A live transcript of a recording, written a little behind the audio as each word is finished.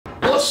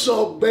What's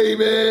up,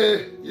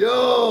 baby?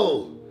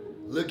 Yo,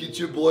 look at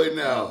your boy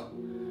now.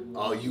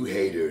 All you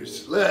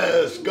haters,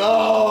 let's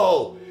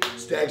go.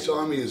 Stax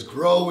Army is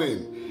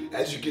growing.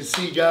 As you can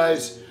see,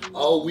 guys,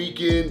 all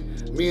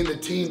weekend, me and the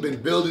team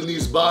been building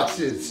these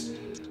boxes.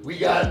 We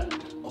got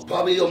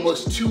probably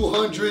almost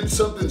 200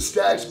 something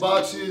Stax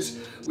boxes.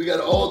 We got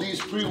all these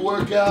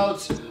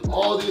pre-workouts,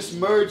 all this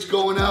merch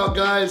going out,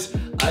 guys.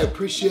 I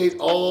appreciate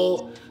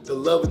all the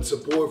love and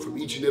support from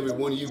each and every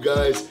one of you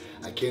guys.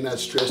 I cannot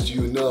stress to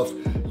you enough.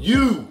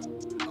 You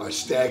are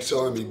Stax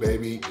Army,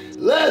 baby.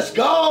 Let's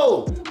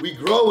go! We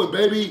growing,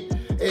 baby.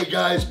 Hey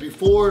guys,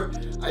 before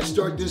I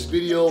start this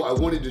video, I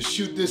wanted to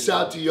shoot this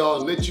out to y'all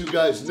and let you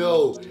guys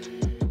know,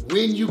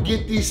 when you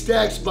get these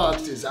Stax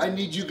boxes, I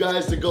need you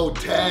guys to go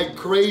tag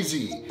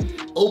crazy.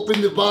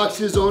 Open the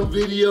boxes on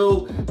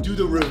video, do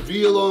the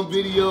reveal on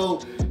video,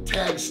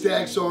 tag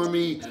Stax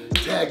Army,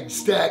 tag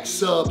Stax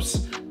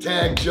Subs,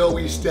 tag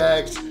Joey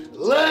Stax.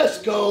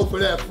 Let's go for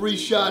that free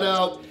shout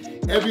out.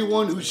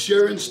 Everyone who's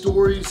sharing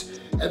stories,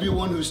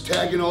 everyone who's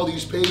tagging all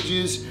these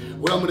pages,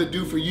 what I'm gonna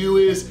do for you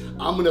is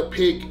I'm gonna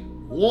pick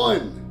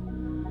one,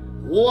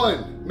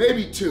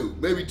 maybe two,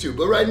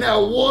 but right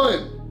now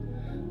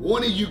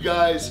one of you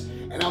guys,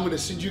 and I'm gonna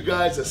send you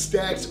guys a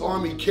Stax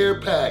Army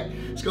care pack.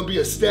 It's gonna be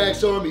a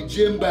Stax Army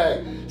gym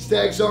bag,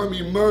 Stax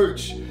Army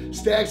merch,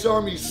 Stax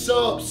Army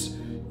subs.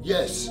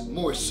 Yes,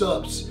 more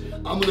subs.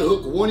 I'm gonna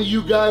hook one of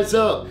you guys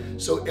up.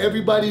 So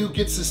everybody who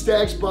gets the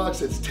Stax box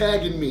that's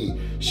tagging me,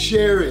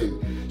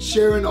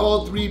 sharing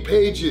all 3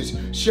 pages,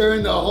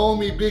 sharing the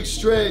homie Big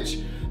Stretch,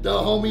 the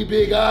homie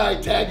Big I,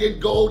 tagging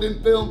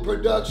Golden Film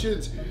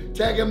Productions,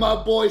 tagging my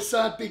boy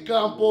Santi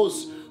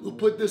Campos, who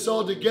put this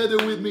all together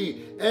with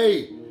me.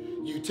 Hey,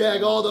 you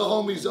tag all the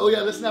homies. Oh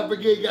yeah, let's not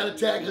forget, you gotta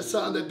tag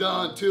Hassan the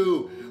Don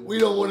too. We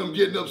don't want him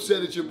getting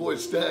upset at your boy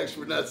Stax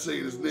for not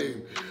saying his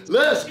name.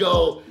 Let's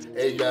go.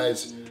 Hey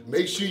guys,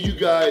 make sure you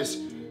guys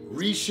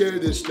reshare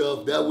this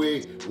stuff. That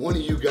way, one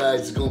of you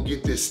guys is gonna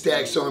get this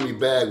Stax Army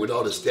bag with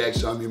all the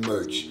Stax Army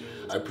merch.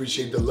 I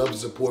appreciate the love and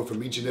support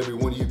from each and every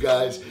one of you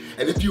guys.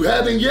 And if you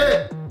haven't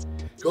yet,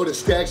 go to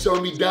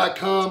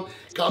StaxArmy.com,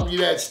 copy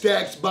that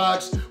Stax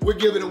box. We're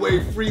giving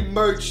away free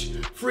merch,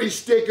 free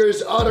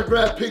stickers,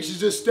 autographed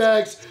pictures of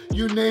Stax.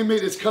 You name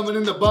it, it's coming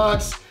in the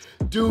box.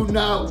 Do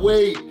not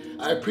wait.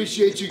 I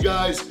appreciate you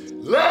guys.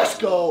 Let's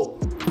go.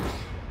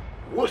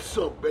 What's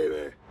up,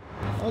 baby?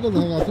 Oh, it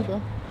doesn't hang out too far.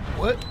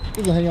 What? It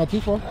doesn't hang out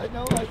too far. I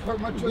know, I park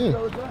my truck here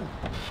all the time.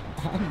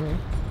 I know.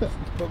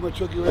 Park my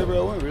truck here wherever I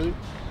want, really.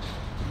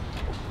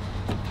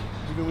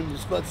 Even when the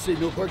spots say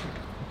no parking,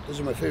 those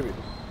are my favorite.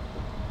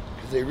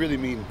 Because they really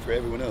mean for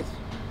everyone else.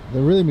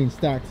 They really mean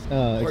Stax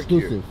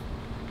exclusive.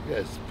 Here.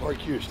 Yes, park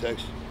here,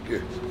 Stax.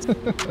 Here.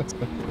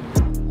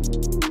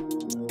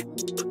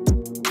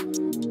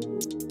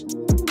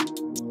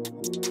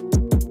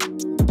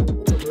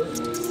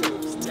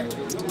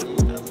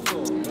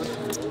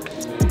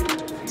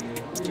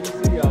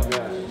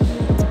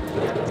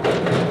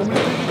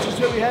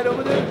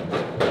 Over there?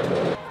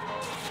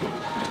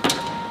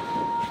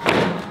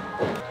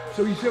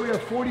 So you said we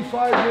have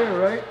 45 there,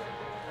 right?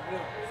 Yeah.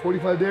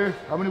 45 there.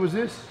 How many was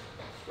this?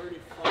 35.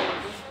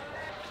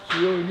 So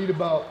you only need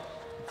about,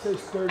 it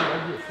says 30,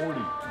 I get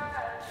 40.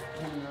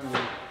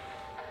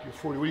 Get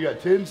 40. What do you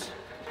got, 10s?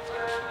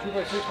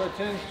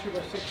 2x6x10s,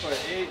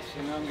 2x6x8s,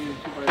 and I'm getting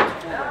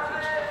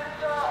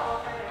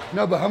 2x4x10s.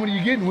 No, but how many are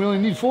you getting? We only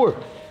need 4.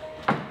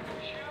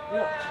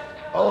 Yeah.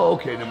 Oh,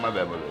 okay, then my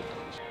bad.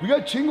 We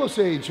got Chingo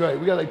Sage, right?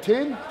 We got like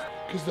 10?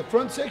 Because the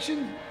front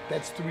section,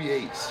 that's 3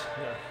 8s.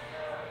 Yeah.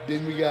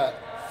 Then we got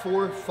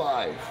 4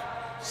 5,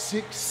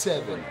 6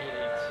 7.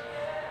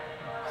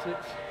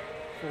 6,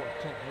 4,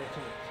 10, 10.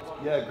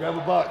 Yeah, grab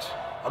a box.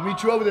 I'll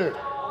meet you over there.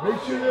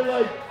 Make sure they're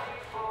like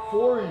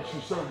 4 inch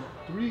or something.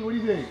 3, what do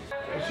you think?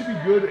 That should be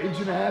good, 1.5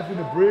 inches in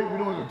the brick. We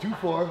don't want to go too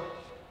far.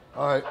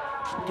 All right,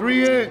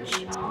 3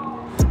 inch.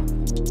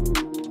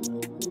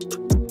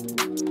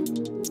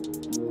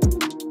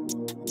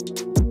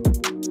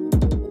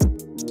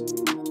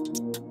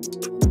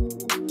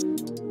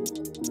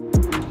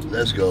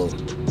 Let's go.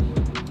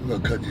 I'm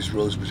gonna cut these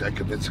rose bushes. I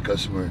convinced the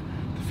customer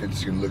the fence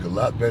is gonna look a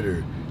lot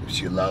better if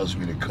she allows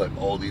me to cut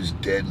all these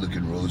dead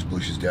looking rose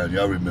bushes down.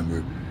 Y'all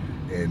remember.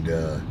 And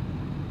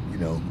you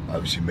know,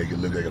 obviously make it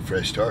look like a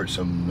fresh start,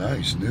 something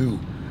nice, new.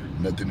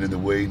 Nothing in the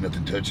way,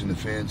 nothing touching the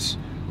fence.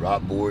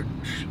 Rock board,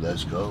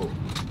 let's go. All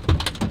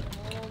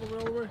the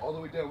way over? All the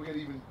way down. We gotta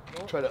even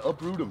try to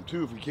uproot them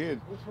too if we can.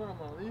 Which one am I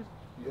gonna leave?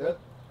 Yeah.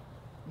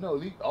 No,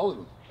 leave all of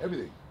them.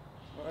 Everything.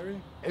 Oh,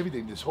 everything?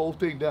 Everything. This whole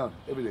thing down.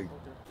 Everything.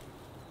 Okay.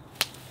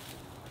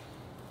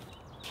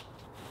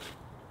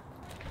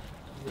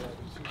 Yeah.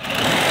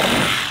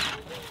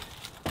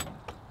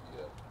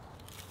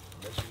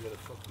 Unless you gotta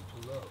fucking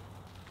pull out.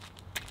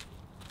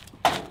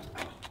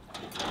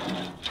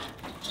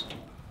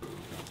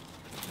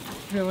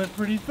 Feeling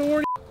pretty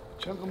thorny.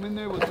 Chunk them in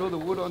there. We'll throw the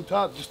wood on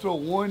top. Just throw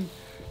one,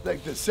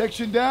 like the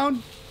section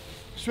down.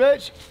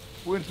 Stretch.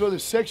 We're gonna throw the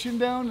section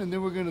down, and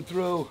then we're gonna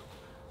throw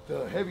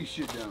the heavy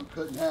shit down,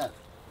 cut in half.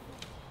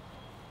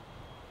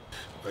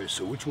 All right,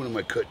 so which one am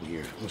I cutting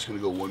here? I'm just gonna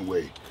go one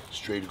way,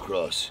 straight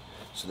across.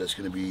 So that's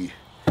gonna be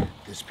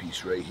this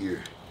piece right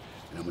here.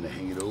 And I'm gonna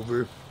hang it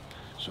over.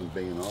 So I'm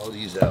banging all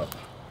these out.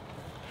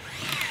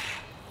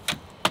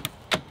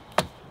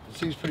 This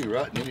thing's pretty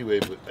rotten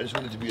anyway, but I just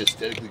want it to be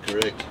aesthetically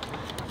correct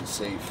and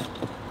safe.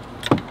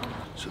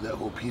 So that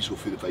whole piece will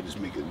fit if I just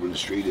make it run a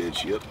straight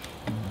edge, yep.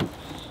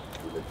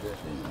 Like that,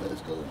 and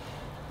let's go.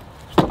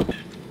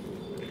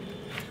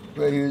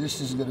 Right here,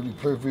 this isn't gonna be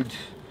perfect.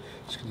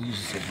 Just gonna use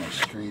this as my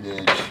straight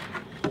edge.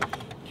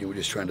 Okay, we're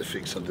just trying to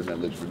fix something that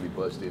looks really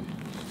busted.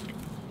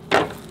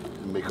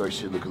 And make our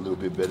shit look a little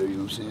bit better, you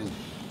know what I'm saying?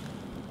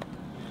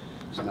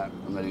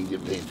 I'm not even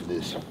getting paid for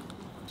this.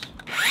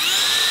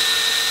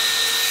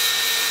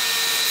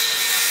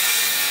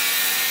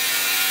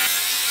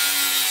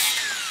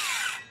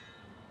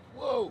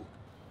 Whoa!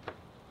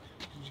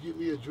 Did you get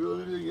me a drill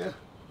and everything? Yeah?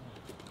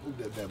 Hold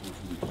that bad boy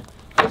for me.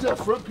 How's that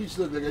front piece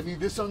look like? I need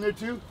this on there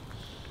too?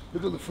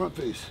 Look on the front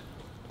face.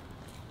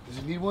 Does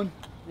it need one?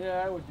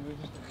 Yeah, I would do it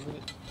just a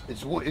minute.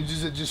 It's one.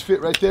 Does it just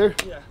fit right there?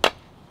 Yeah.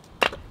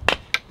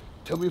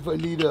 Tell me if I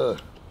need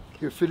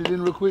here, fit it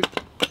in real quick.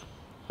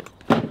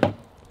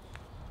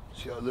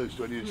 See how it looks.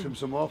 Do I need to trim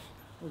some off?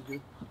 We're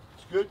good.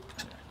 It's good.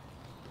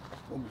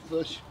 Won't be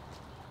flush.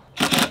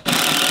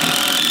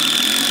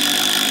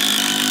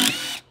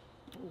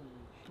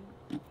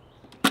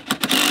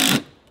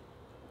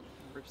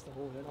 Rips the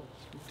whole head off.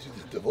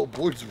 Dude, the whole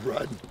board's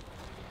rotten.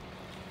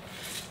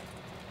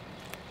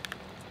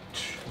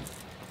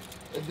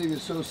 That thing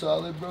is so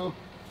solid, bro. All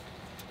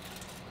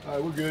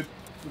right, we're good.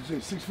 What'd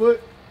you say, 6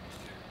 foot?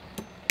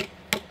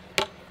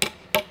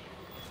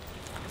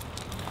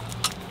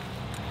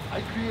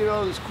 I create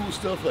all this cool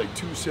stuff like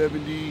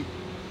 270, you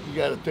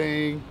got a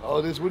thing,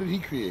 all this. What did he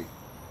create?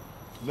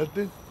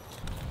 Nothing?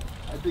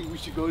 I think we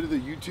should go to the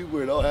YouTube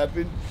where it all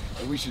happened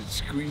and we should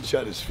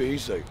screenshot his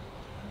face like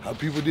how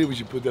people did. We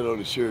should put that on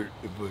a shirt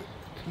and put,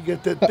 he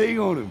got that thing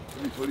on him.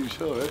 Pretty funny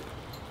show, right?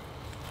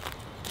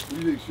 What do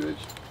you think, Stretch?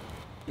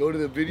 Go to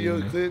the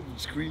video clip and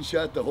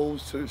screenshot the whole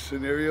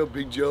scenario,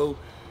 Big Joe,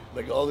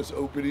 like all this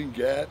opening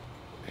gap.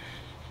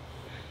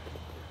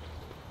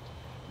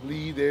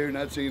 Lee there,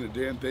 not saying a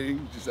damn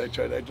thing. Just I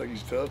try to act like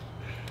he's tough.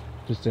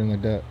 Just standing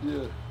like that.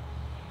 Yeah.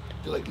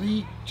 They're like,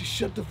 Lee, just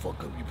shut the fuck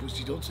up, you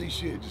pussy. Don't say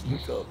shit. Just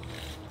look tough.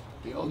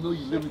 They all know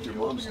you live with your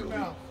mom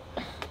still.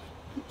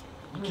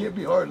 You can't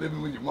be hard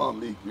living with your mom,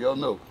 Lee. We all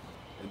know.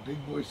 And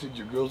Big Boy said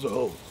your girl's a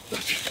hoe.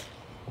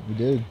 We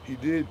did. He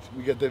did.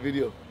 We got that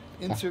video.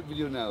 Insert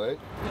video now, right?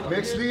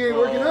 Max Lee ain't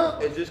working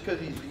out. It's just because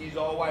he's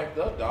all wiped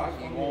up, dog.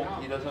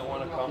 He doesn't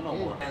want to come no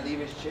more. And leave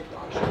his chick,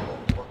 dog.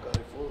 Shut the fuck out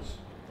of fools.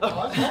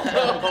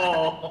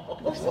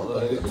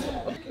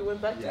 He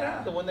went back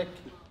to the one that.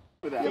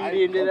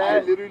 I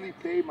literally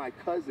paid my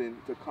cousin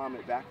to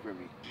comment back for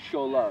me.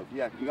 Show love.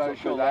 Yeah, You gotta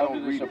show love to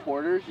the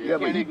supporters. You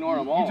can't ignore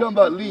them all. You talking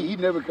about Lee? He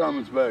never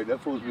comments back. That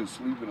fool's been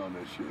sleeping on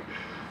that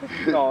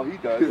shit. No, he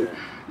does.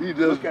 He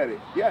does. Look at it.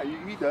 Yeah,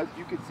 he does.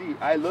 You can see.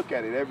 I look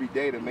at it every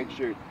day to make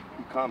sure he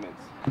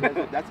comments.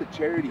 That's a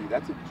charity.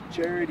 That's a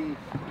charity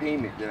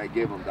payment that I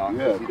give him, dog.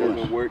 Yeah, he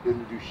doesn't work,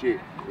 doesn't do shit.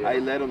 Yeah. I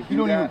let him do You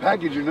don't that. even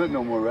package or nothing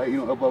no more, right? You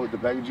don't help out with the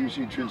packaging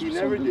shit, transfer He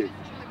never something? did.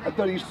 I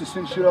thought he used to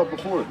send shit out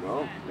before.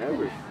 No,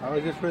 never. I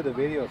was just for the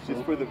video.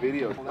 Just for the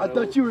video. I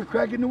thought you were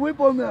cracking the whip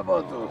on that,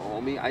 Vato.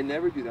 Homie, I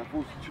never do that.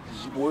 Fool's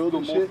Spoiled the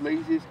and most shit.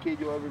 laziest kid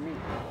you'll ever meet.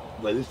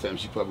 By this time,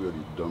 she probably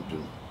already dumped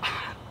him.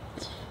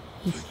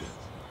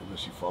 Unless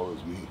she follows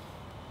me.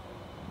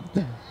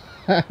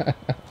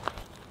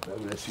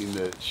 When I seen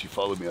that she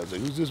followed me, I was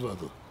like, who's this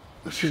Vato?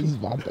 Who's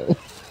Vato?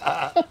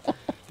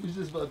 Who's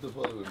this Vato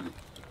following me?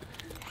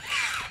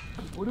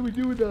 What do we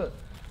do with the,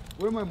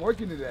 where am I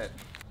marking it at?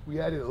 We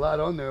added a lot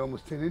on there,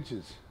 almost 10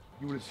 inches.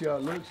 You want to see how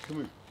it looks? Come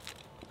here.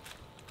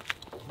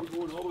 We're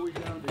going all the way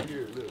down to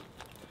here, look.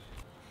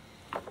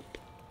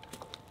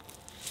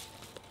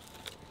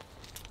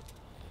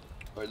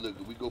 All right,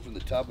 look, we go from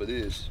the top of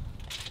this,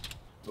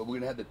 but we're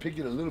gonna have to pick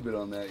it a little bit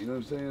on that, you know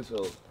what I'm saying?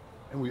 So,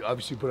 and we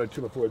obviously put our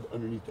 2x4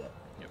 underneath that.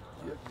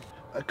 Yep.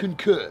 I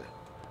concur.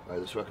 All right,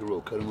 let's rock and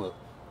roll, cut them up.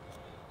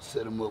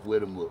 Set them up, wet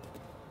them up.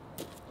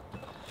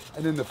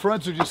 And then the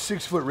fronts are just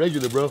 6 foot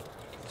regular, bro.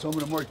 So I'm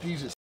gonna mark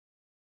these as,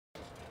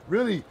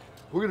 really,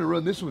 we're gonna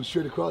run this one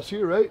straight across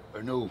here, right?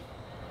 Or no,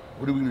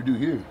 what are we gonna do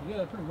here?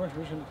 Yeah, pretty much.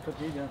 We're just gonna cut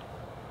these down.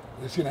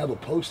 It's gonna have a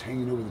post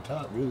hanging over the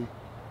top, really.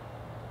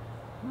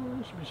 No,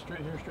 it should be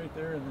straight here, straight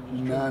there, and then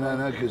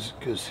just.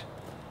 No,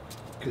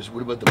 because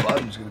what about the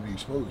bottom's gonna be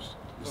exposed?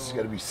 This has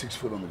gotta be 6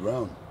 foot on the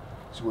ground.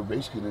 So we're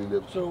basically gonna end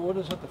up, So what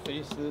does have to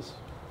face this?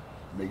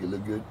 make it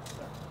look good,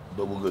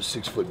 but we'll go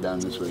 6 foot down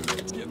this way.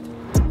 Yep.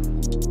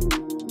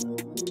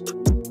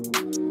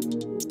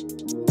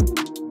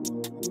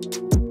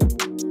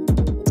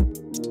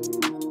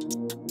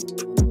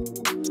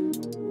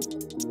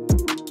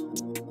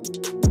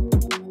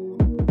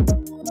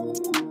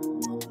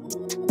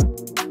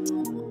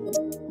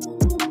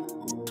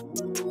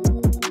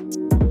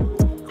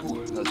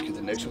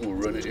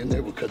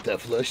 Cut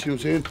that flush, you know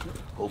what I'm saying?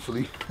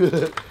 Hopefully.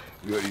 You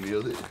already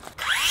nailed it.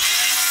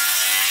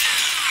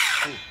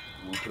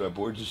 we'll put our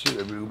boards and shit,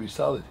 everything will be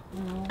solid.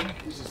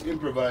 He's just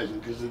improvising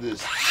because of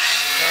this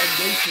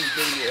foundation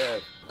thing we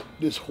have.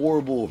 This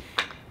horrible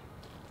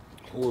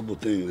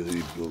thing that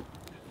he built.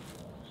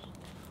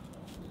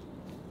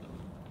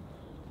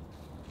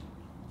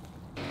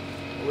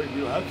 Oh wait,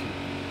 we don't have to.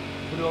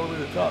 Put it all the way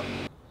to the top.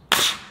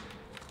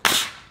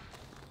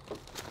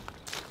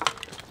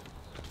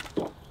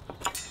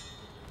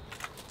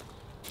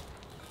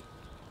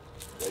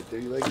 Right there,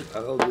 you like it? I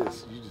hold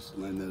this. You just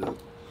line that up.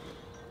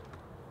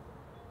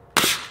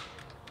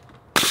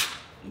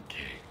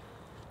 Okay.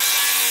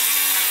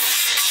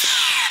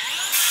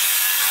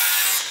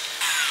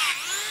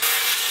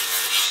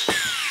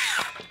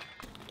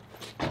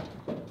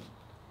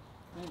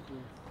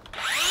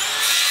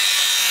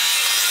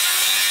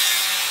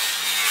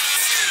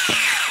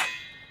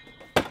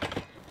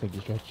 Take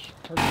your stretch.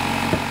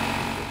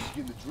 Just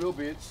get the drill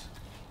bits.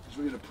 Because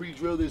we're going to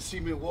pre-drill this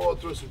cement wall,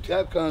 throw some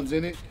Tapcons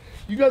in it.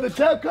 You got the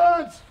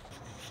Tapcons?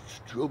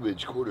 Drill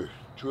bits,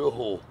 drill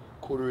hole,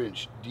 1/4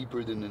 inch,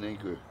 deeper than an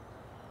anchor.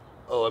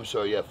 Oh, I'm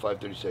sorry, yeah,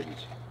 5/30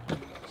 seconds.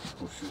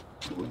 Oh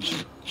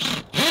shit.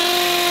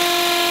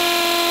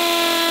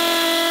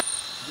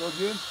 Go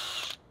again.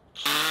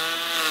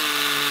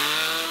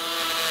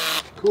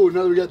 Cool,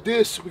 now that we got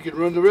this, we can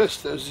run the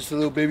rest. That was just a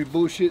little baby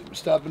bullshit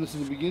stopping us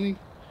in the beginning.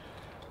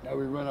 Now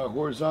we run our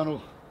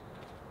horizontal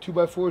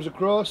 2x4s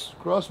across,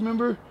 cross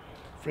member,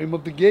 frame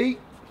up the gate.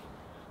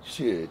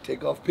 Shit,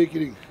 take off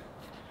picketing.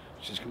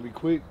 It's just gonna be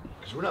quick.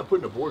 Because we're not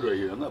putting a board right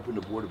here. I'm not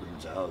putting a board up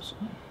against the house.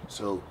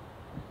 So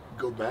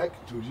go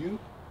back towards you.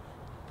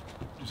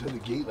 Just have the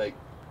gate like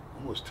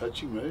almost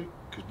touching, right?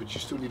 But you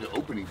still need an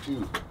opening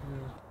too.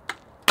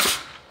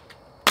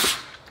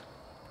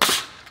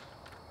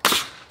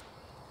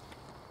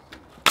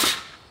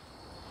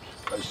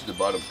 Let's do the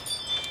bottom.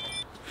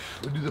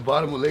 We'll do the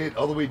bottom, we'll lay it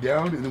all the way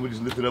down, and then we'll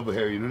just lift it up a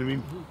hair, you know what I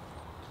mean?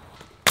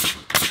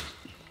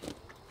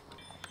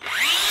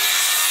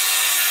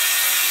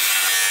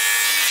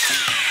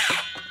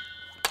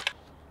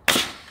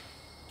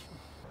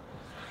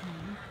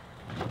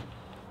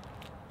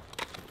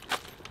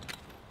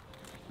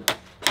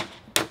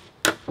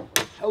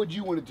 How would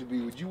you want it to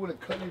be? Would you want to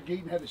cut your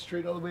gate and have it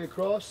straight all the way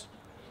across?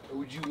 Or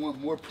would you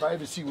want more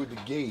privacy with the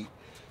gate?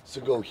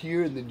 So go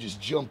here and then just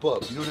jump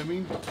up, you know what I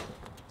mean?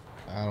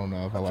 I don't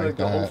know if I feel like like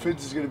that. The whole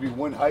fence is going to be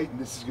one height and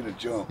this is going to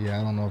jump. Yeah,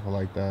 I don't know if I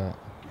like that.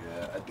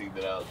 Yeah, I think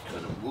that I'll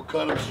cut them. We'll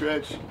cut them,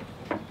 stretch.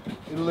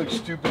 It'll look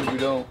stupid if we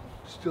don't.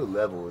 Still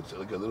level. It's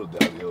like a little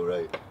downhill,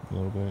 right? A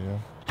little bit, yeah.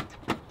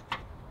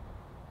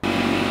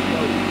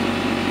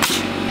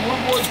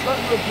 One more cut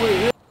real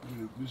quick.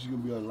 This is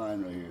going to be our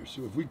line right here.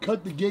 So if we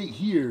cut the gate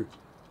here,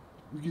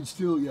 we can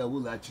still, yeah,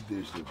 we'll latch it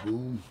there. So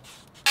boom.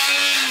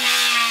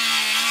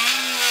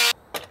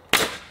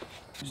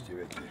 Stay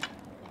right there.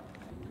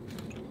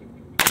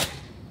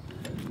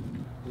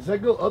 Does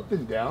that go up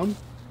and down?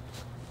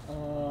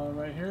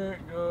 Right here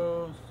it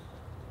goes.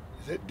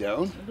 Is that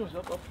down? It goes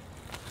up.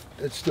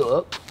 That's still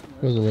up?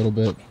 It was a little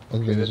bit. I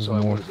think Okay, this that's is all I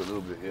more. want is a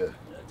little bit, yeah.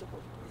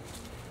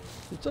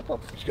 It's up.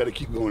 Just got to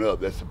keep going up.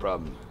 That's the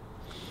problem.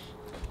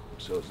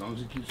 So as long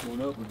as it keeps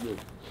going up, we're good.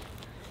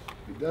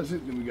 If it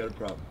doesn't, then we got a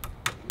problem.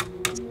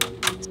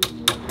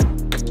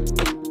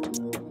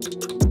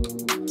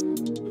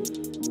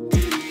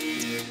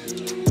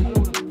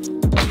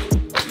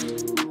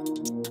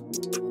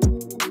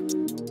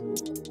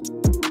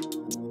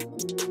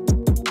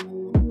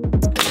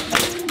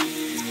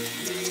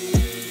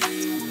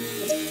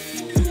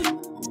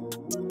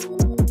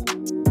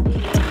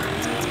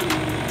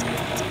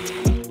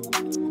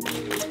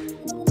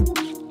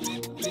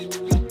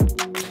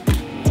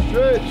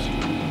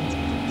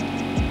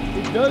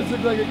 It does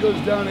look like it goes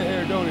down a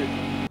hair, don't it?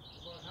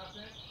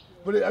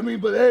 But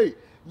hey,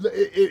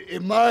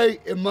 in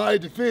my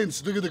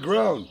defense, look at the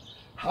ground.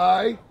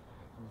 High,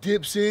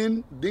 dips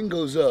in, then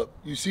goes up.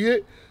 You see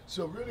it?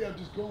 So really, I'm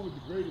just going with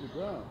the grade of the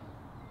ground.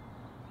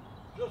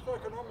 Just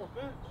like a normal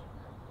fence.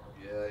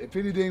 Yeah. If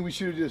anything, we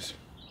should have just.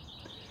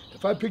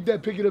 If I pick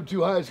it up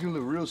too high, it's gonna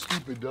look real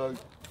stupid, dog.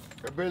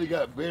 I barely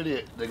like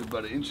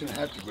about 1.5 inches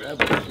to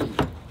grab it.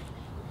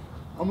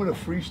 I'm gonna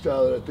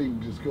freestyle it. I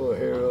think just go a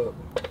hair up.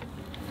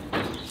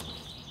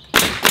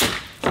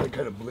 I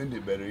kind of blend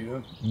it better, you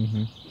know?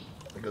 Mm-hmm.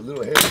 Like a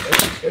little hair,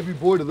 every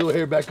board, a little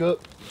hair back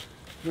up.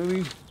 You know what I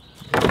mean?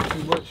 Not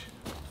too much.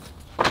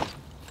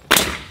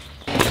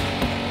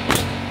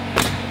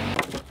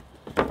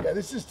 Yeah,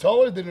 this is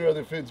taller than our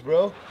other fence,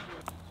 bro.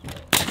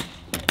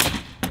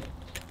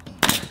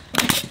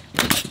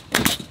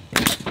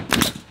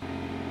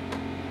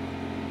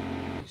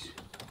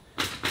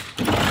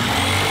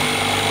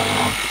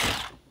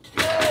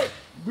 Hey,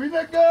 bring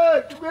that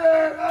gun! Come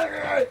here! All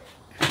right.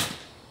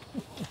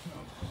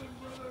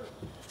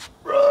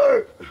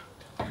 Bro!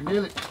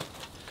 Nail it.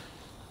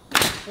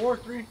 4,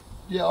 3?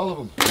 Yeah, all of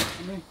them.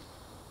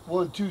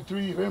 1, 2,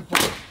 3, and 4.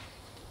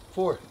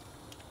 4.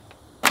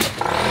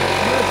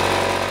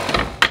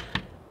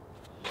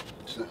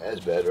 It's not as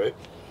bad, right?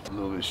 A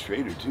little bit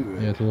straighter too,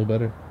 right? Yeah, it's a little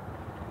better.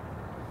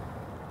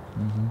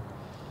 Mm-hmm.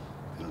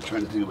 And I'm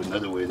trying to think of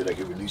another way that I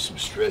can release some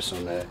stress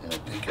on that, and I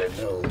think I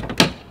know.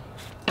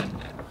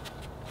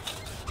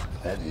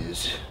 That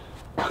is,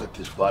 cut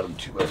this bottom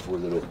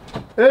 2x4 little.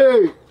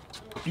 Hey,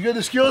 you got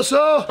the skill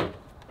saw?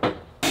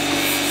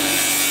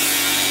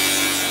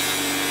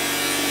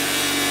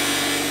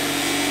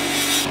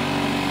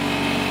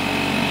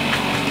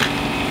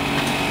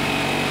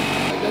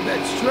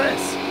 That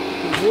stress,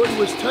 the wood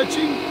was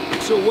touching,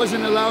 so it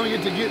wasn't allowing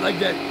it to get like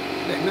that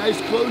nice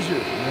closure.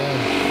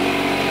 Yeah.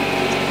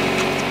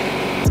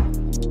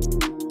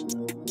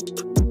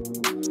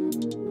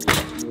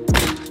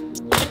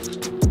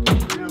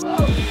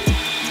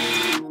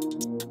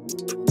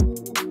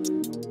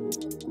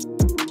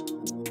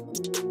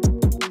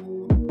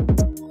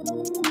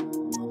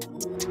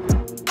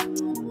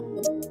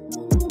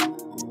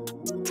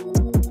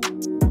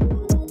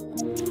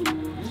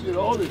 Look at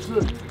all this,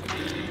 look.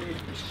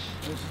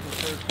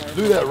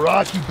 Look at that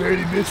rock, you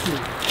barely missed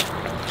it.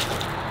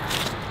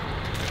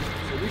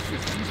 So this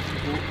is these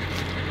people.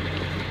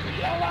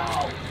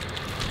 Yellow!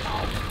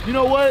 You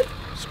know what?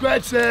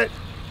 Scratch that.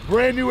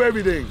 Brand new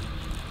everything.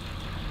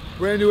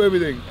 Brand new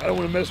everything. I don't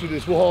want to mess with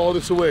this. We'll haul all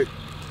this away.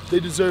 They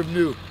deserve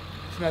new.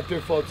 It's not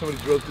their fault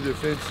somebody drove through their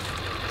fence.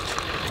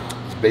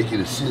 This bacon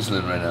is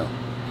sizzling right now.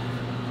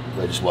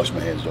 I just washed my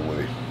hands, don't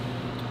worry.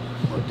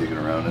 I'm not digging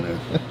around in there.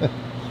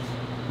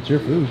 It's your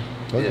food.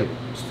 Yeah,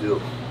 but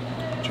still.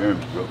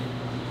 Germs, bro.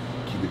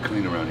 Keep it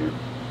clean around here.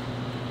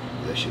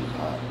 That shit is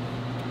hot.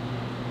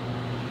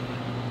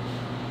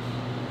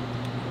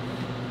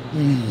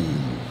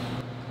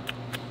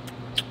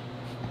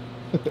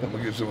 I'm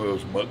gonna get some of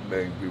those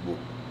mukbang people.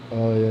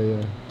 Oh,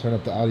 yeah. Turn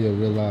up the audio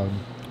real loud.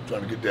 I'm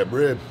trying to get that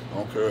bread. I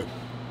don't care.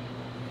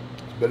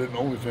 It's better than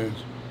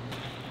OnlyFans.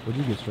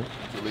 What'd you get, Strick?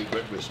 It's a late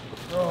breakfast.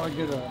 Oh, I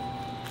get a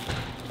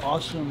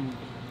awesome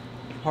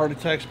heart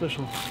attack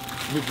special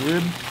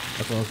McRib.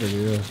 That's what I was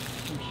thinking, yeah.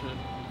 Some shit.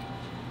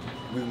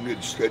 We can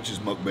get Stretch's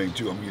mukbang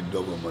too. I'm getting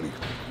double the money.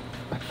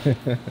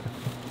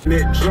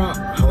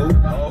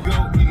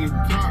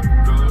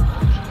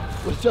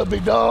 What's up,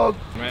 big dog?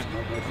 Man,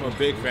 I'm a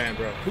big fan,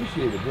 bro.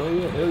 Appreciate it, bro.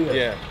 Yeah, hell yeah.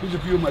 Yeah. Here's a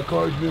few of my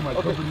cards, man, my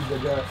companies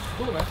I got.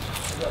 Cool, man.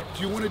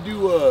 Do you want to do,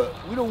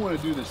 we don't want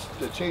to do this,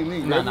 the chain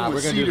link, right? Nah,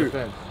 we're going to do the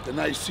fence. The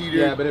nice cedar.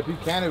 Yeah, but if you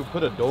can,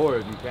 put a door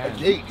if you can. A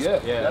gate, yeah.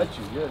 Yeah. Got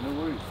you, yeah, no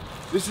worries.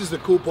 This is the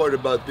cool part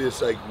about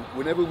this, like,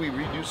 whenever we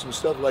redo some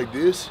stuff like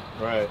this,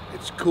 right,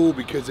 it's cool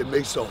because it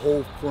makes the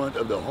whole front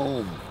of the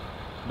home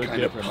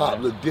kind of pop,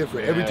 look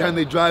different. Yeah. Every time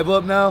they drive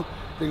up now,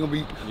 they're going to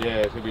be... Yeah,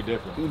 it's going to be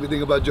different. They're going to be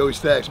thinking about Joey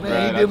Stax. Man,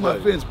 Right, he did my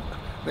fence.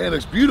 Man, it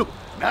looks beautiful.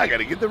 Now I got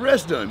to get the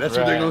rest done. That's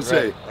what they're going to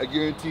say. I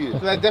guarantee it. So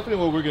that's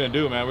definitely what we're going to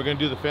do, man. We're going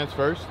to do the fence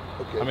first.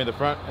 Okay. I mean, the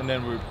front, and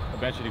then we're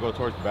eventually go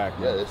towards the back.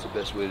 Yeah, that's the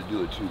best way to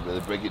do it, too, brother.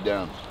 Break it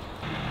down.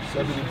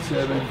 7 and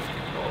 7.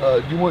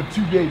 You want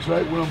 2 gates,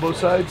 right? One on both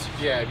sides?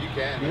 Yeah, if you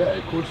can. Yeah,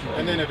 of course you can.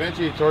 And then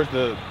eventually towards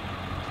the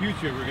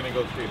future, we're going to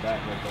go straight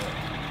back like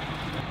that.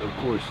 Of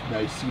course,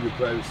 nice cedar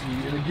privacy.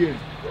 And again,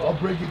 I'll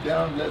break it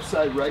down left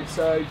side, right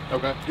side.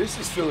 Okay. This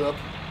is still up,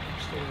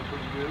 standing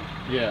pretty good.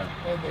 Yeah.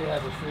 And they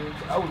have a fence.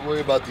 I would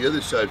worry about the other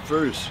side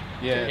first.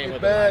 Yeah. Take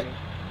it back.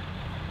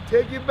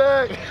 Take it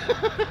back.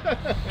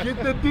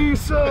 Get the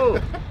diesel.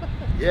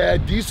 Yeah,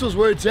 diesel's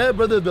where it's at,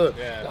 brother. The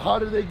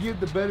hotter they get,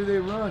 the better they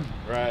run.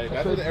 Right.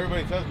 That's what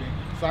everybody tells me.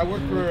 So I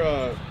work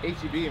for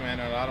HEB, man,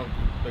 and a lot of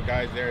the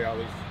guys there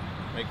always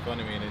make fun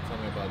of me and they tell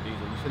me about diesel.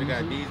 You should have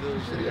got diesel.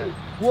 You should have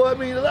got. Well, I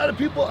mean, a lot of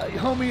people,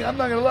 homie, I'm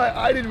not gonna lie,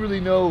 I didn't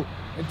really know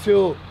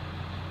until,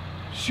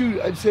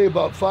 shoot, I'd say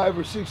about 5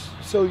 or 6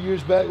 so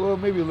years back, well,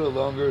 maybe a little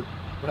longer,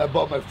 when I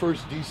bought my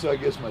first diesel. I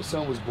guess my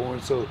son was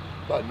born, so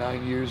about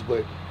 9 years,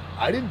 but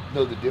I didn't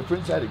know the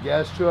difference. I had a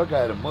gas truck, I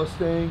had a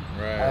Mustang,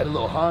 I had a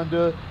little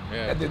Honda,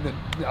 and then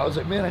I was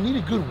like, man, I need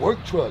a good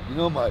work truck. You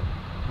know, my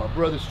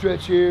brother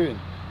Stretch here, and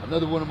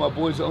another one of my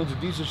boys that owns a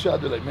diesel shop,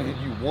 they're like, man,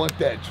 you want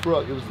that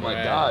truck. It was my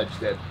Dodge.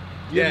 That,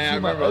 you ever see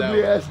my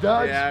ugly ass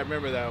Dodge? Yeah, I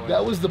remember that one.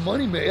 That was the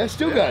money, man. I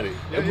still got it.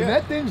 And when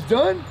that thing's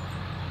done,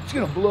 it's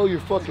gonna blow your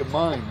fucking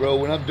mind, bro,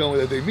 when I'm done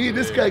with that thing. Me and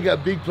this guy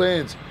got big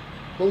plans,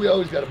 but we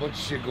always got a bunch of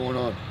shit going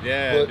on.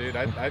 Yeah, but, dude,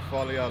 I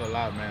follow y'all a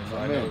lot, man. So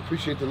I know,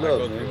 appreciate the love,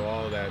 I go man. through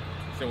all that.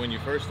 So when you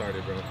first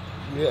started, bro.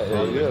 Yeah,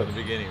 all the way from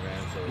the beginning,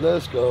 man. So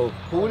let's go.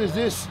 But what is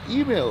this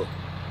email?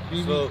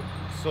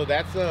 So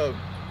that's so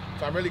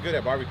I'm really good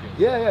at barbecuing.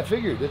 Yeah, I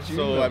figured. That's you.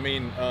 So I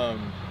mean,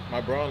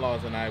 my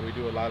bro-in-laws and I, we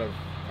do a lot of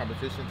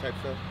competition type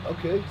stuff.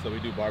 Okay. So we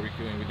do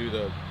barbecuing. We do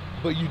the.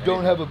 But you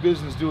don't have a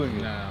business doing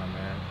it. Nah,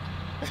 man.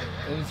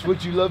 And it's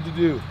what you love to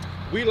do.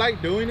 We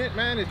like doing it,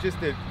 man. It's just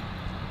that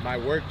my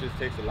work just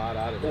takes a lot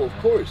out of it. Oh, of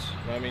course. You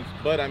know what I mean,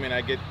 but I mean, I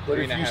get. But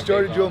if you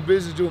started your own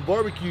business doing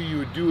barbecue, you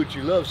would do what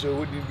you love, so it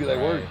wouldn't even be like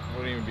work. It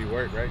wouldn't even be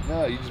work, right?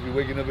 No, you'd just be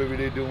waking up every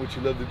day doing what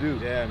you love to do.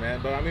 Yeah, man.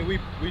 But I mean,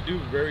 we do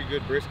very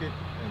good brisket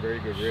and very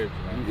good ribs,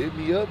 man. You hit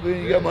me up,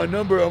 man. You got my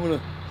number. I'm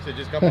gonna. So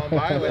just come on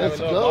by. We'll have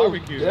a little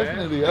barbecue,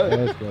 Definitely.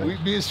 man. We,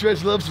 me and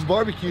Stretch love some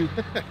barbecue.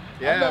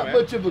 Yeah, I'm not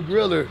much of a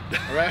griller.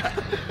 Right.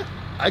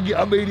 I'm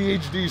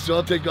ADHD, so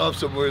I'll take off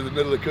somewhere in the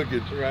middle of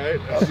cooking. Right.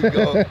 I'll be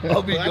gone.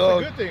 I'll be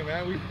gone. That's a good thing,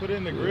 man. We put it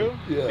in the grill.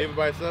 Yeah. Leave it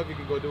by itself. You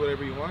can go do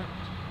whatever you want.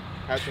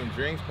 have some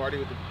drinks, party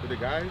with the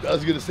guys? I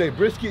was gonna say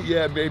brisket,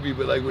 yeah, maybe,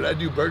 but like when I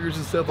do burgers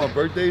and stuff on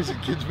birthdays and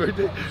kids'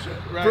 birthdays,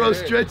 Right, bro right.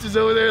 stretches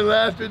over there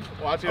laughing.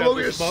 Watching I'm out over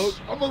the here, smoke.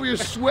 I'm over here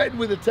sweating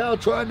with a towel,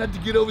 trying not to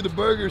get over the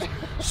burgers.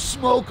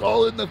 Smoke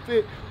all in the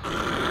fit.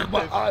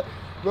 My eye,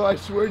 bro, I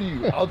swear to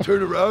you, I'll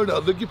turn around,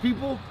 I'll look at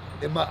people,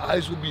 and my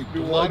eyes will be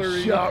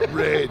watery. bloodshot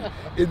red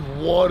in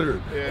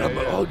water. Yeah, and I'm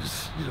like, yeah. oh,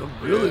 just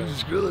grilling,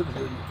 just grilling.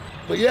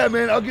 But yeah,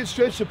 man, I'll get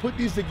stretched to put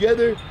these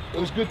together. It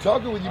was good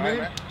talking with you, All right,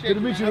 man. man. Good to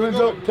meet you, Have a good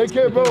Lorenzo. one. Take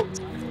care, bro.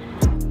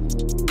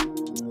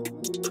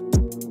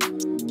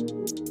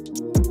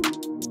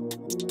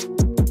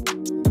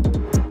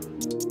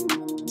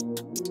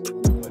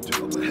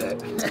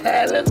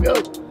 Let's go.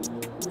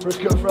 First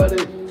Cut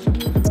Friday.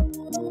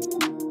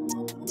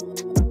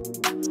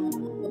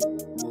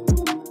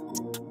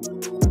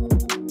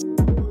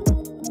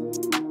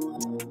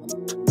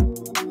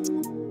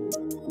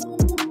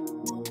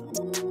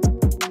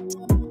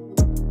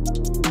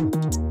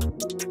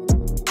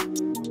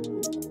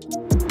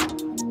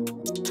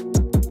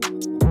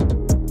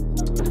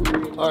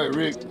 All right,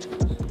 Rick.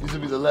 These will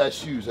be the last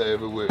shoes I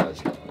ever wear.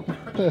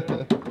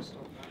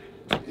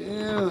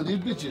 Yeah, these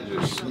bitches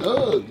are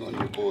snug on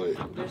your boy.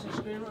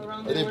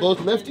 Are they both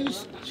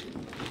lefties?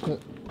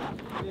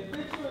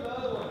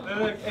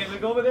 Hey,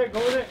 look over there, and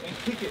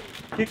kick it.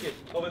 Kick it.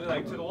 Over there,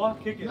 like to the wall,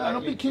 kick it. Nah,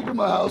 don't be kicking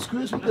my house,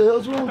 Chris. What the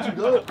hell's wrong with you,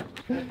 dog?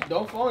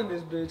 Don't fall in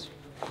this bitch.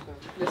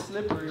 It's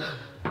slippery.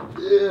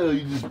 Yeah,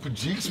 you just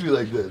jinx me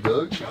like that,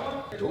 dog.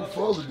 Don't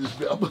fall in this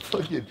bitch. I'm a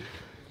fucking...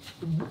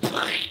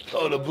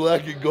 Oh, the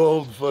black and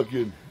gold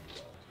fucking...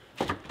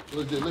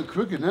 Look, they look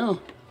crooked now.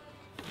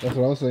 That's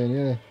what I was saying,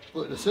 yeah.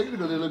 Look, a second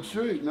ago they looked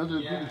straight. Now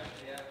they're crooked.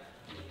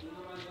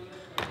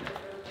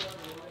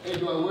 Hey,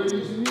 do I wear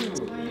these in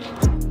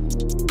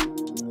here?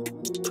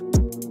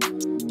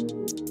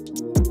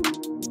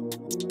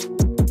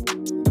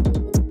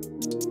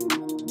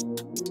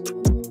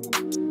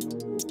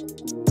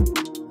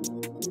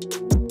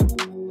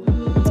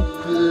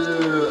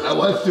 I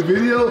watched the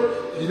video.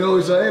 You know,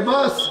 he's like, hey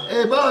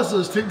boss,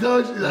 those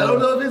TikToks. I don't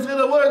know if it's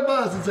gonna work,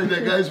 boss. It's like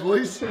that guy's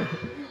voice.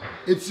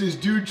 It's this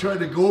dude trying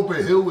to go up a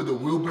hill with a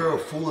wheelbarrow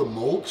full of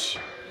mulch.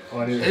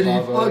 And he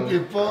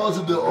fucking falls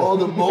into all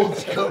the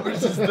mulch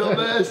covers his dumb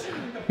ass.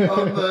 I'm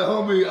like,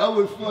 homie,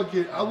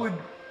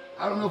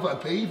 I don't know if I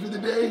pay you for the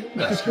day.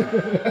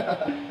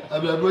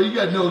 I'm like, bro, you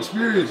got no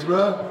experience,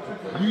 bro.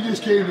 You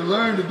just came to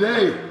learn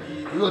today.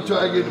 We're gonna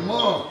try again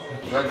tomorrow.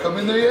 Can I come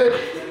in there yet?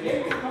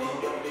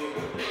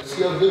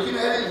 See, I'm looking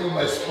at it with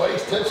my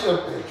spikes touch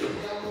up.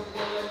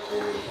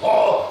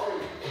 Oh,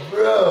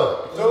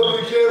 bro, throw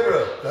me the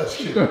camera. That's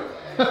cute.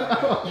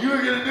 You were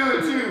gonna do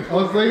it too. I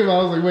was thinking about it,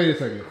 I was like, wait a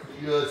second.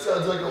 Yeah, it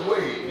sounds like a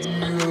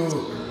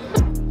wait.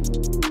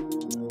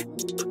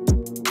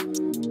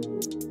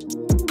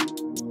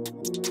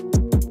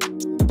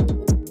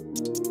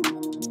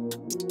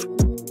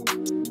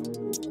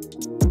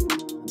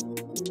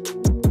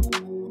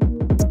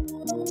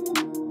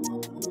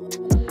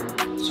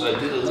 So I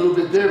did a little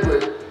bit there,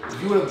 but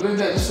if you want to blend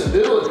that just a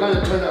little, it kind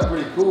of turned out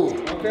pretty cool.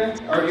 Okay.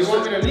 Or you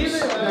want me to leave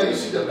it? Now you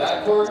see the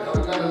back part? How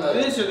it kind of like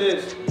This or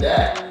this?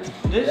 that.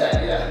 This?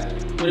 That, yeah.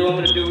 What do you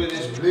want me to do with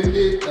this? Blend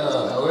it,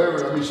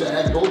 however, I mean, should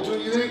I add gold to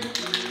it, you think?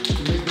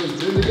 To make this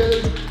blend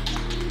together?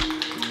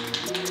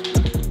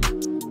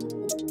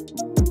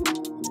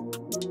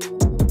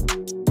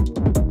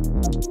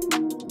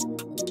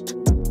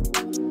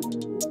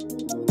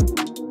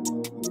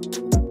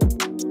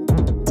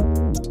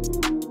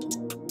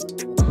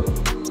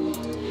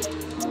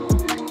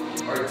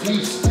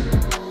 Artiste.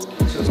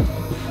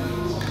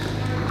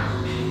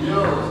 Yo.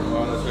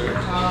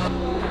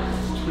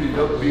 It's pretty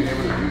dope being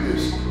able to do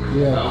this.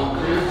 Yeah.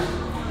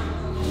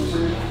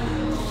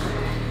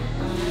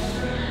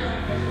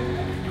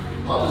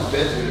 Papa's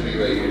bed's gonna be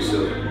right here, so.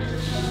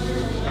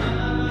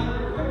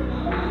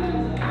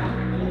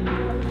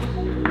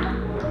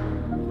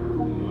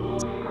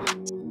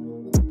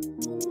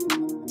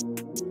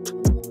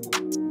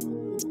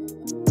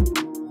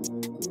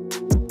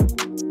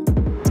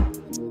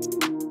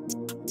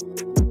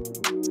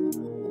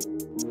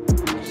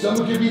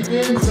 Some can be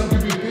thin, some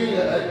can be big.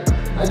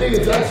 I think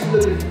it's actually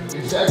looking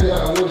exactly how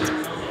I want it.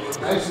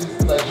 Actually,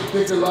 like the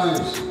thicker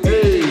lines.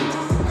 Hey,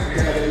 I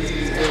gotta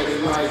eat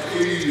it like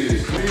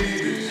Cletus.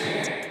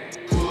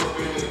 Pull up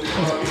in the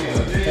party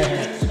and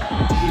dance.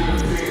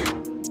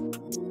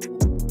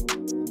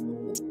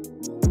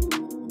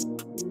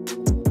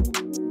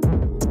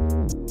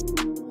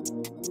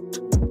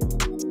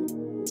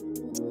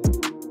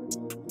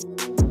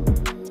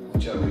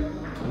 Chubby,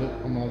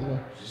 I'm out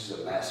there. this is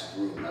a massive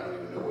room. I don't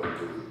even know what I'm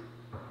doing.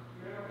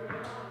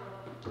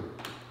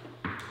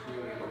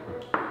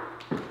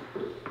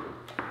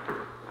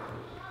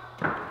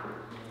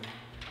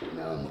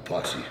 Now I'm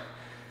epoxy.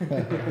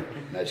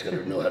 Now I just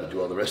gotta know how to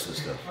do all the rest of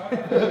the stuff.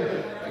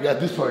 I got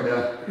this part now.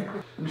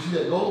 Let me see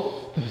that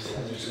gold. Let me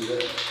see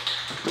that.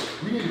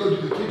 We need to go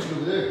to the kitchen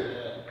over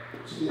there.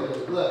 See how it's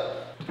black.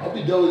 I'll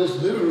be done with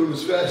this living room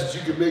as fast as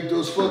you can make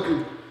those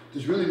fucking.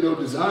 There's really no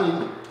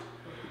design.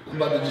 I'm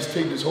about to just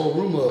take this whole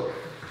room up.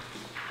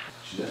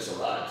 Shit, that's a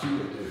lot too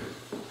right there.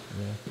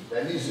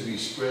 That needs to be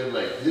spread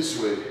like this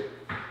way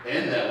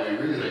and that way,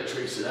 really like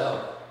trace it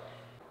out.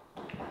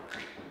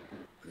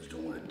 I just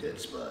don't want a dead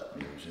spot,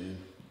 you know what I'm saying?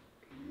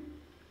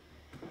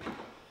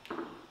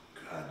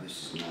 God,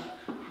 this is not.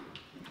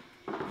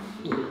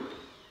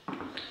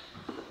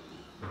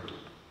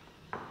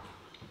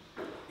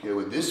 Okay,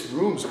 well this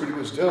room's pretty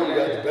much done. We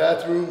got the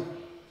bathroom.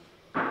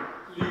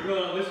 You can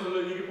go on this one,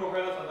 you can put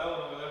highlights on that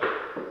one over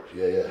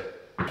there. Yeah, yeah.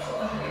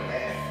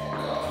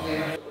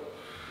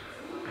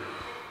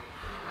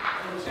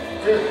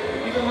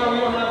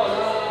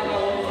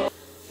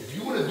 If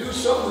you want to do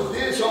something with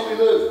this, homie,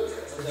 look.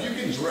 If you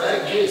can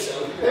drag this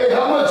out. Hey,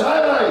 how much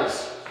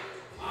highlights?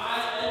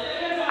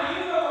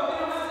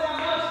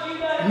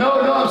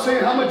 No, I'm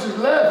saying how much is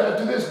left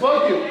after this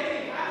bucket?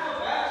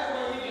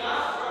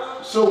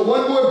 So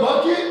one more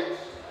bucket?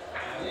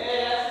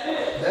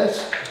 Yeah, that's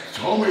it.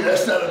 Homie,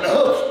 that's not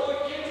enough.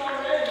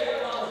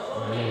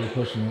 We're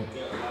pushing it.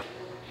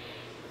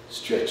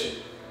 Stretch it.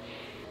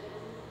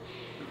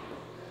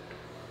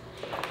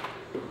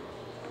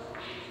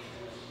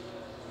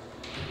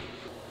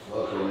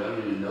 Fuck, I don't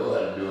even know how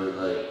to do it,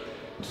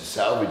 like, to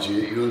salvage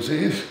it, you know what I'm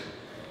saying?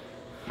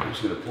 I'm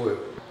just gonna pour it.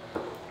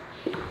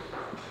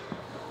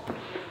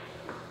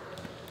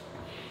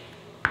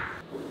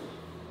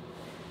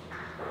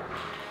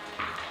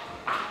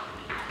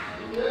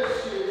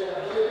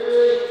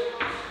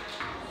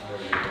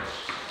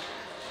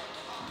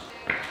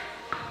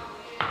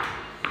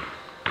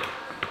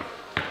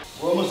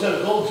 We're almost at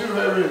a goal too,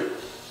 right, Rick?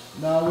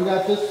 No, we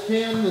got this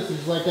pin. This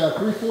is like a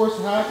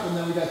 3/4 half, and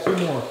then we got 2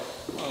 more.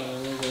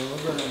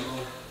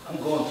 I'm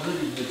going through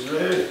these bits,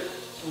 right?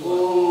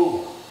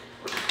 Whoa.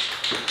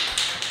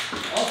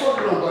 I'll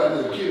fucking don't buy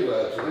another kid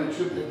last. I ain't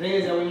tripping. The thing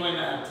is that we might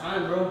not have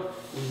time, bro.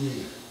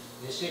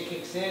 This shit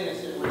kicks in,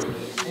 this shit really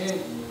kicks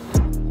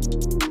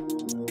in.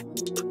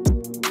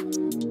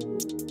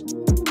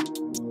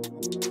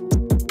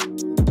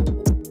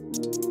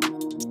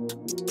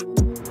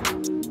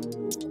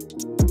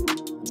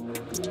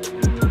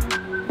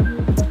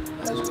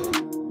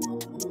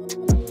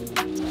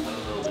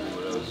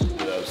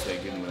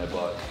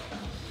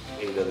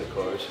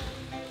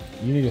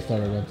 You need to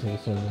start a rental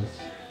service.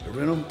 A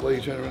rental? Why are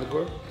you trying to rent a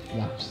car?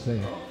 Nah, I'm just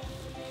saying.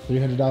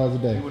 $300 a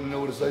day. You want to know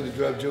what it's like to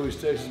drive Joey's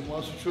Stax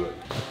monster truck?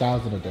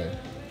 $1,000 a day.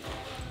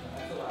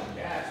 That's a lot of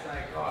gas,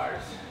 like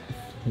cars.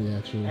 Yeah,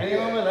 true. Any of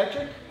them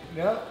electric?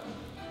 No.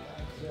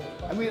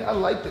 I mean, I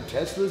like the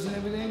Teslas and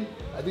everything.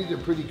 I think they're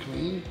pretty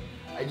clean.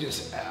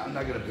 I'm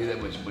not gonna pay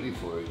that much money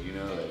for it, you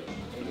know? Like,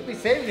 You could be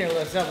saving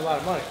yourself a lot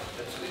of money.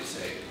 that's what they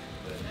say.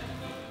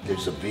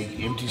 There's a big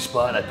empty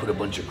spot. I put a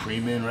bunch of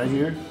cream in right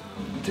here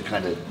to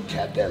kind of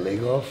cap that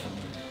leg off.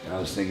 And I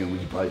was thinking we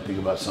could probably think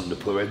about something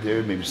to put right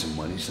there, maybe some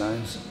money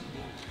signs.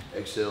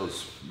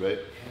 XLs, right?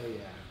 Hell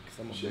yeah. Cause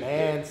I'm a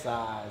man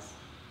size.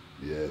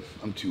 Yeah,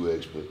 I'm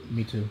 2X, but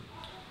Me too.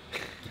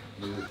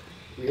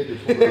 we had to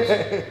pull those, I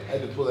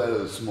had to pull that out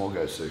of the small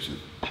guy section.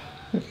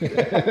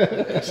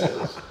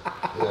 XLs.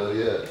 Hell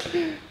yeah.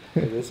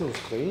 Hey, this one's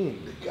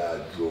clean. The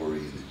God glory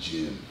in the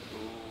gym.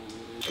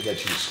 I got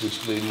you the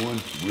switchblade one,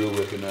 real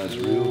recognized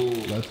real.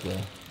 Let's go.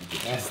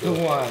 That's the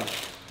one.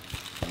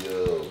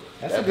 Yo.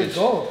 That's that a good bitch-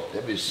 goal.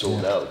 That bitch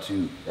sold out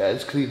too. Yeah,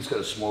 it's clean. It's got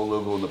a small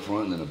logo on the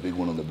front and then a big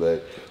one on the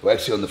back. Well,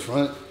 actually on the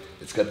front,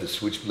 it's got the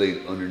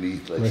switchblade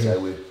underneath, like Right here.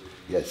 sideways.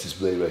 Yeah, it's this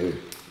blade right here.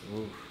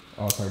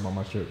 I was talking about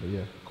my shirt, but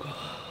yeah.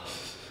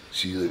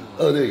 She's like,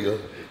 oh, there you go.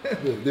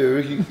 Look, there,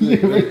 Ricky.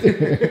 Look, right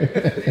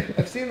there.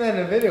 I've seen that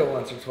in a video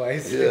once or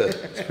twice. Yeah,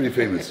 it's pretty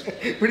famous.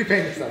 Pretty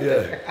famous out Yeah,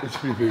 there. it's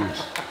pretty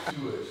famous.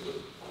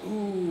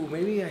 Ooh,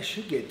 maybe I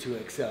should get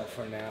 2XL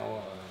for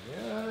now.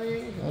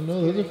 Yeah, Oh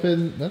no, those are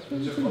fitting. That's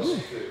fitting pretty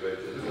good.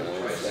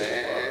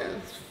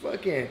 it's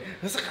fucking.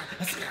 It's like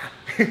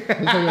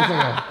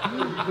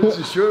Puts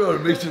your shirt on,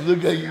 it makes it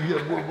look like you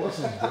got more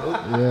muscles, bro.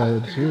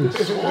 yeah, true. You're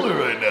swollen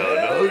right now,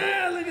 dog.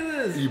 Yeah, look at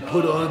this. You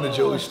put on the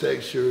Joey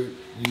Stax shirt,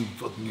 you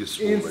fucking get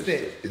swollen.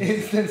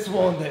 Instant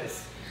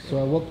swollenness. So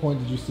at what point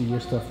did you see your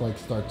stuff like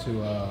start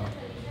to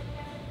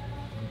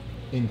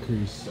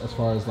increase as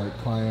far as like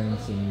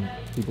clients and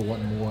people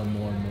wanting more and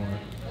more and more?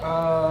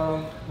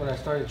 When I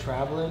started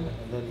traveling,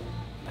 and then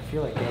I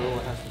feel like everyone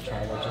has to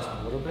travel just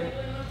a little bit.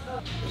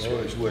 As far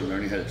as what,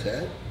 learning how to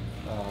tag?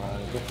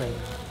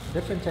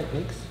 Different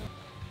techniques.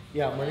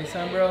 Yeah, money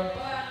sign, bro.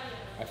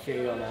 I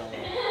feel you on that one.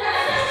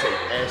 Say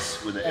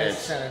S with an And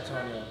S. San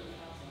Antonio.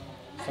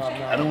 So I'm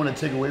not. I don't want to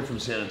take away from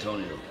San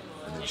Antonio.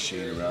 And then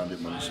shade around it,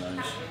 money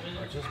signs.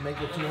 Or just make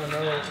it to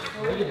another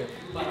negative.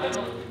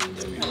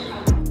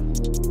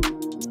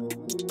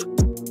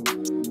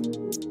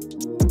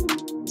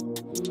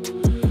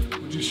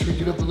 Just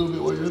shrink it up a little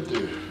bit while you're up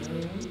there.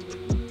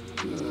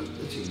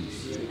 That's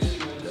easy.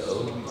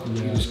 No.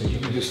 You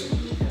can just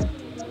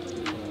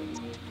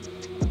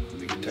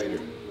make it tighter.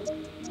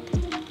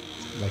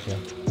 Like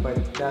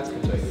But that's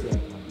gonna be sick.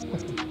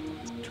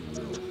 Too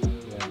little.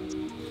 Yeah.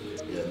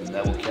 Yeah, then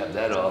that will cap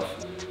that off.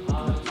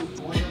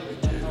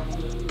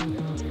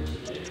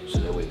 So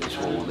that way this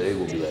whole leg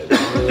will be like,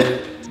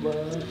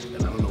 and I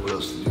don't know what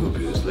else to do up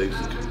here. This leg's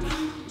looking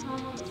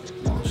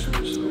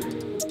monstrous. So.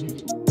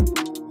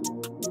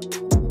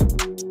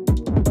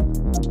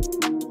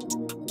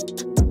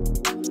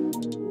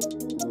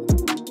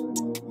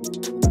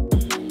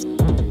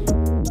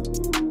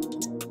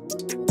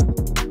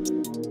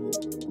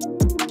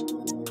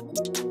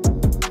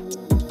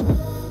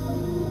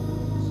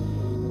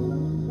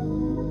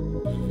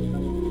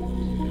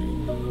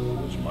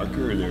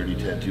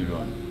 tattooed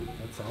on?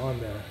 That's on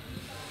there.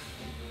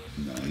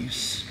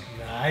 Nice.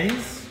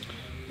 Nice.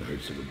 That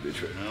hurts like a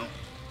bitch right now.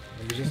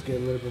 Maybe just get a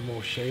little bit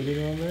more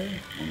shading on there.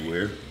 On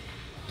where?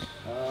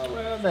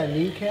 Around that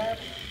kneecap.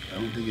 I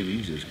don't think it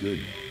needs as good.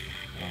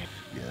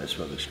 Yeah, that's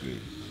what looks great.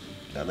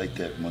 I like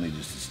that money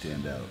just to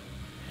stand out.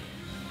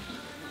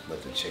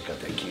 Like to check out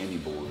that candy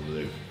bowl over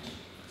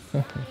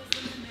there.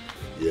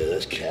 Yeah,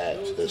 that's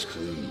caps. That's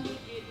clean.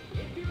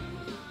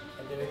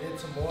 And then we did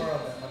some more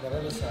on that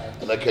other side.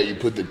 I like how you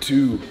put the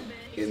 2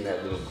 in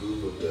that little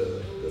group of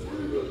the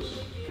blue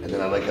rows. And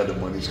then I like how the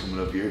money's coming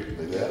up here,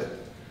 like that.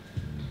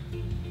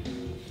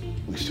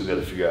 We still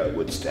gotta figure out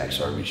what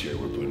Stax Army shirt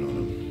we're putting on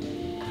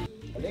them.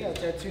 I think I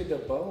tattooed the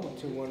bone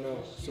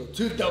 210. So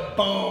to the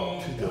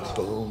bone. To the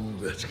bone,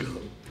 let's go.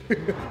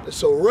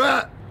 That's a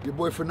wrap. Your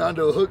boy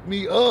Fernando hooked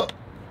me up.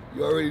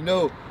 You already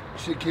know,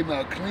 shit came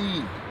out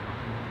clean.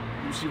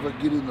 Let me see if I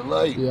can get in the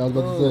light. Yeah, I was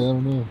about to say, I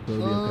don't know.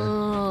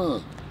 That'll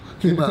be okay.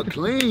 Came out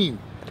clean.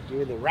 Give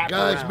me the wrap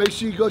Guys, around. make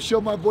sure you go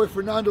show my boy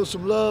Fernando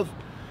some love.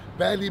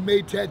 Badly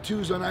Made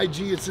Tattoos on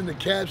IG, it's in the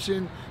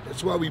caption.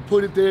 That's why we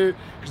put it there,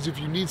 because if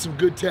you need some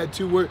good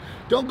tattoo work,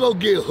 don't go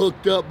get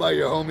hooked up by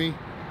your homie.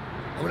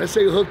 And when I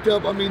say hooked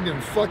up, I mean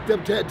them fucked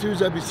up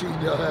tattoos I be seeing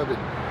y'all having.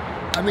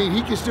 I mean,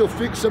 he can still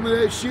fix some of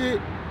that shit,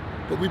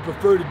 but we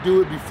prefer to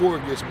do it before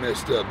it gets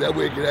messed up. That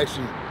way it can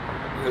actually,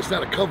 you know, it's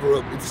not a cover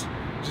up, it's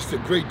just a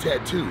great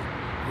tattoo. You know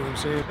what I'm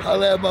saying?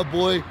 Holla at my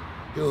boy,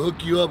 he'll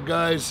hook you up,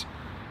 guys.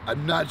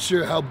 I'm not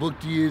sure how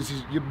booked he is.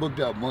 You're booked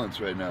out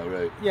months right now,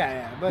 right?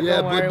 Yeah, but yeah,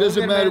 don't but worry. it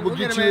doesn't matter. We'll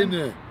We'll get you in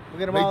there. We'll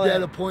get them Make all that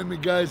in.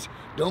 appointment, guys.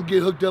 Don't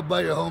get hooked up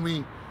by your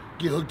homie.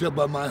 Get hooked up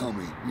by my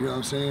homie. You know what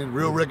I'm saying?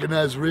 Real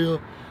recognize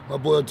real. My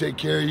boy will take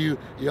care of you.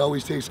 He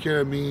always takes care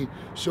of me.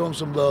 Show him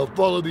some love.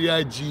 Follow the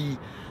IG.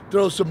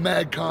 Throw some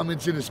mad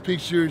comments in his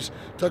pictures.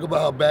 Talk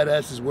about how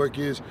badass his work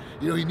is.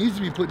 You know, he needs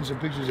to be putting some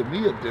pictures of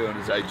me up there on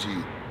his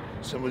IG.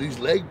 Some of these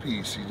leg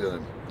pieces he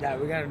done. Yeah,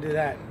 we gotta do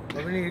that.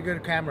 But we need a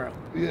good camera.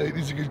 Yeah, he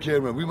needs a good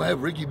camera. We might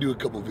have Ricky do a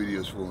couple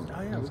videos for him.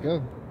 Oh yeah, Let's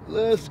go.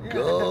 Let's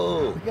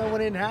go. We got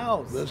one in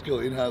house. Let's go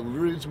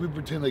in-house. We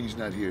pretend like he's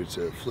not here. It's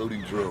a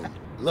floating drone.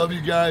 Love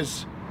you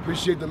guys.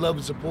 Appreciate the love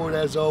and support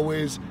as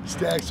always.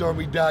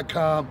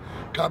 StaxArmy.com.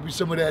 Copy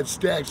some of that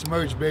Stax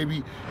merch,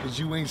 baby. Because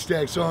you ain't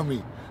Stax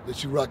Army.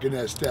 That you rocking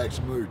that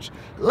Stax merch.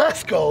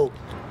 Let's go.